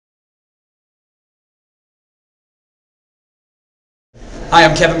Hi,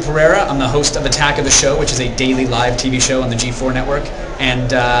 I'm Kevin Pereira. I'm the host of Attack of the Show, which is a daily live TV show on the G4 network.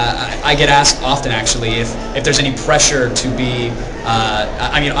 And I get asked often, actually, if there's any pressure to be,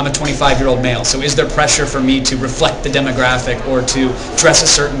 I'm a 25-year-old male, so is there pressure for me to reflect the demographic or to dress a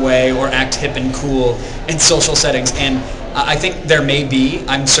certain way or act hip and cool in social settings? And I think there may be.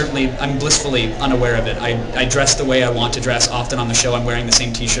 I'm blissfully unaware of it. I dress the way I want to dress. Often on the show, I'm wearing the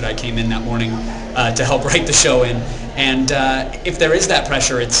same T-shirt I came in that morning to help write the show in. And if there is that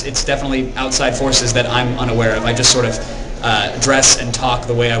pressure, it's definitely outside forces that I'm unaware of. I just sort of dress and talk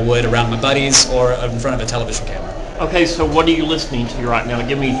the way I would around my buddies or in front of a television camera. Okay, so what are you listening to right now?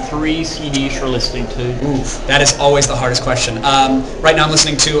 Give me 3 CDs you're listening to. Oof, that is always the hardest question. Right now I'm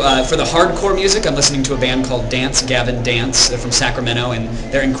listening to, for the hardcore music, I'm listening to a band called Dance Gavin Dance. They're from Sacramento, and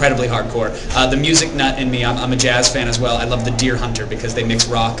they're incredibly hardcore. The music nut in me, I'm a jazz fan as well. I love the Deer Hunter because they mix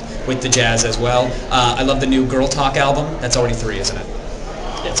rock with the jazz as well. I love the new Girl Talk album. That's already 3, isn't it?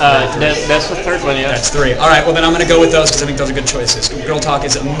 That's the third one, yeah. That's 3. All right, well then I'm going to go with those because I think those are good choices. Girl Talk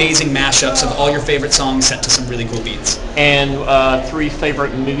is amazing mashups of all your favorite songs set to some really cool beats. And 3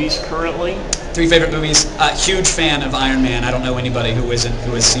 favorite movies currently? 3 favorite movies. Huge fan of Iron Man. I don't know anybody who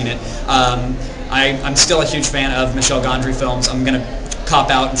has seen it. I'm still a huge fan of Michel Gondry films. I'm going to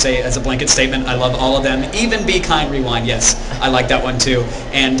cop out and say as a blanket statement, I love all of them. Even Be Kind, Rewind. Yes, I like that one too.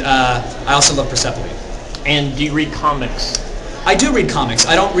 And I also love Persepolis. And do you read comics? I do read comics.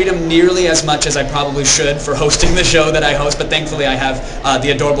 I don't read them nearly as much as I probably should for hosting the show that I host, but thankfully I have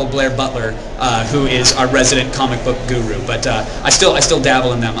the adorable Blair Butler, who is our resident comic book guru. But I still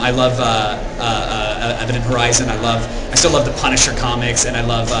dabble in them. I love Event Horizon. I still love the Punisher comics, and I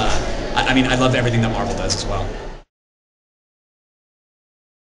love everything that Marvel does as well.